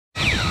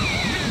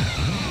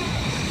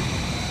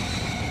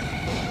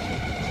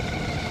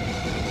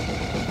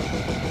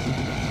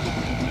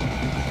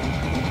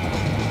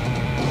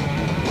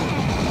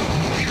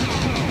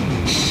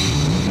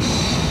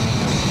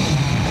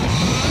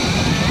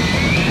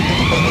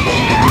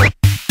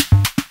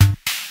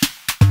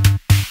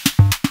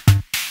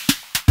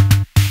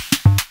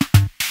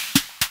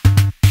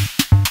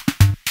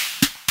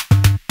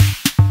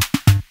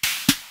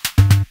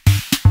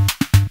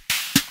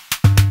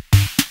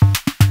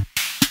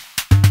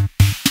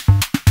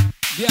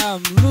Yeah,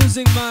 I'm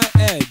losing my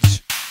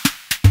edge.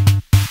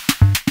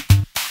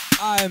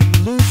 I'm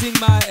losing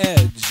my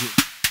edge.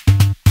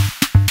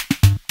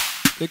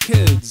 The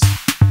kids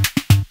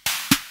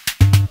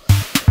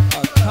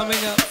are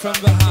coming up from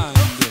behind.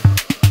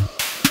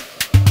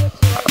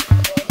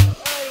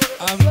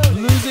 I'm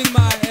losing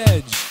my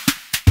edge.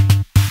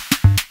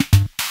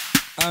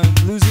 I'm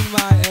losing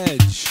my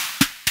edge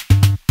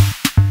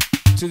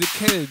to the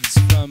kids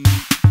from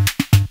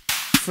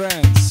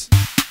France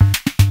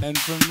and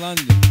from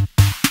London.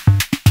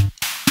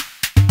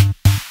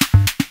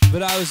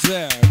 But I was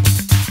there.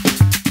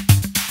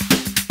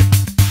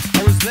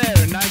 I was there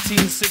in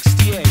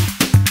 1968.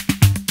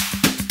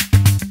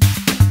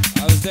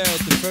 I was there at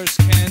the first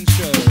Cannes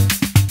show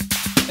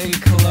in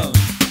Cologne.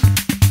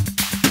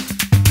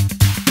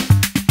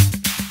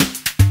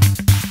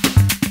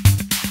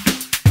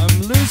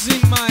 I'm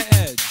losing my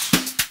edge.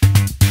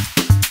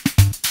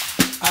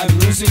 I'm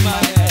losing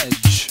my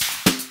edge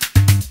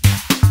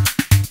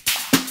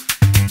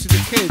to the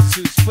kids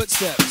whose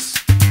footsteps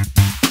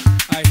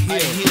I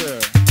hear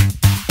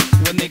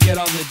when they get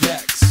on the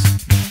decks.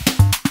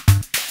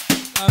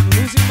 I'm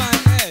losing my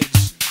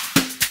edge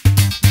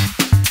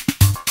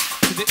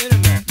to the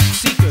internet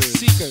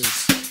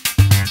seekers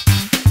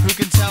who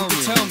can tell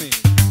me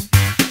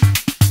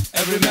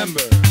every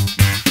member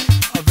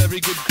of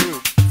every good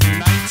group from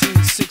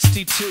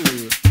 1962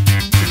 to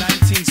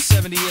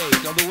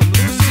 1978. Although I'm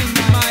losing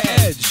my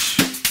edge,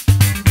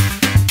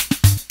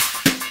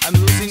 I'm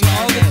losing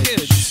all the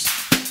kids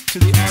to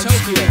the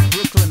Tokyo,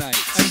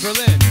 Brooklynites, and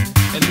Berlin,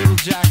 and Little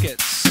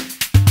Jackets,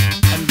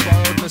 and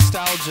borrowed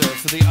nostalgia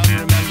for the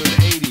unremembered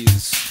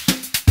 80s.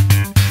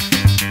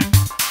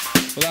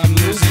 Well, I'm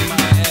losing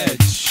my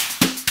edge.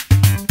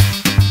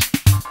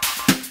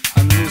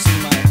 I'm losing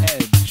my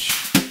edge.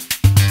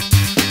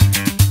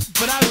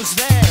 But I was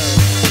there.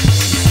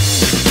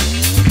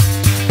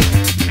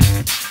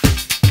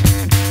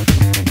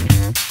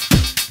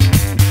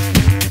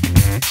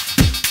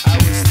 I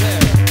was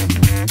there.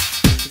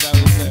 'Cause I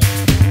was there.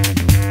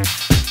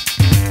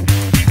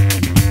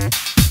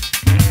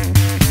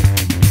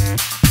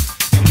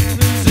 I'm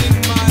losing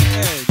my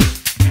edge.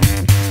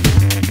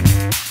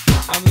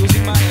 I'm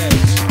losing my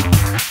edge.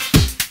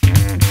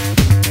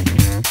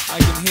 I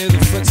can hear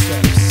the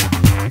footsteps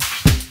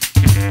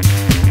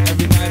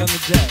every night on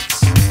the decks.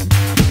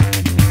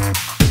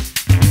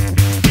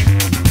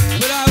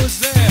 But I was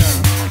there.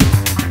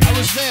 I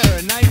was there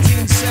in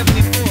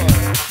 1974.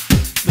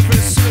 The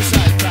first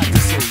suicide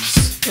practices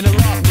in a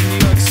loft in New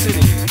York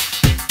City.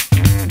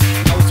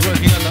 I was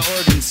working on the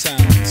organ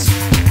sounds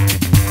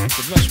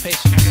with much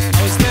patience.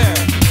 I was there.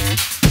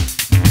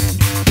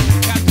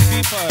 Captain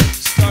Beefheart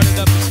started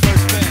up his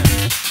first band.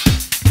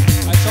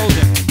 I told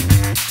him,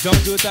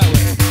 don't do it that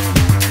way.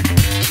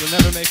 You'll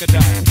never make a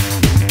dime.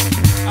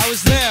 I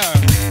was there.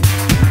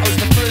 I was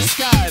the first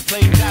guy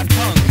playing Daft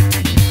Punk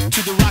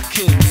to the Rock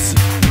Kids.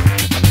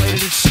 I played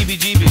it at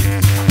CBGB.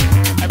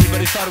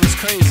 Everybody thought it was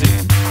crazy.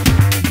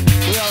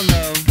 We all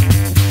know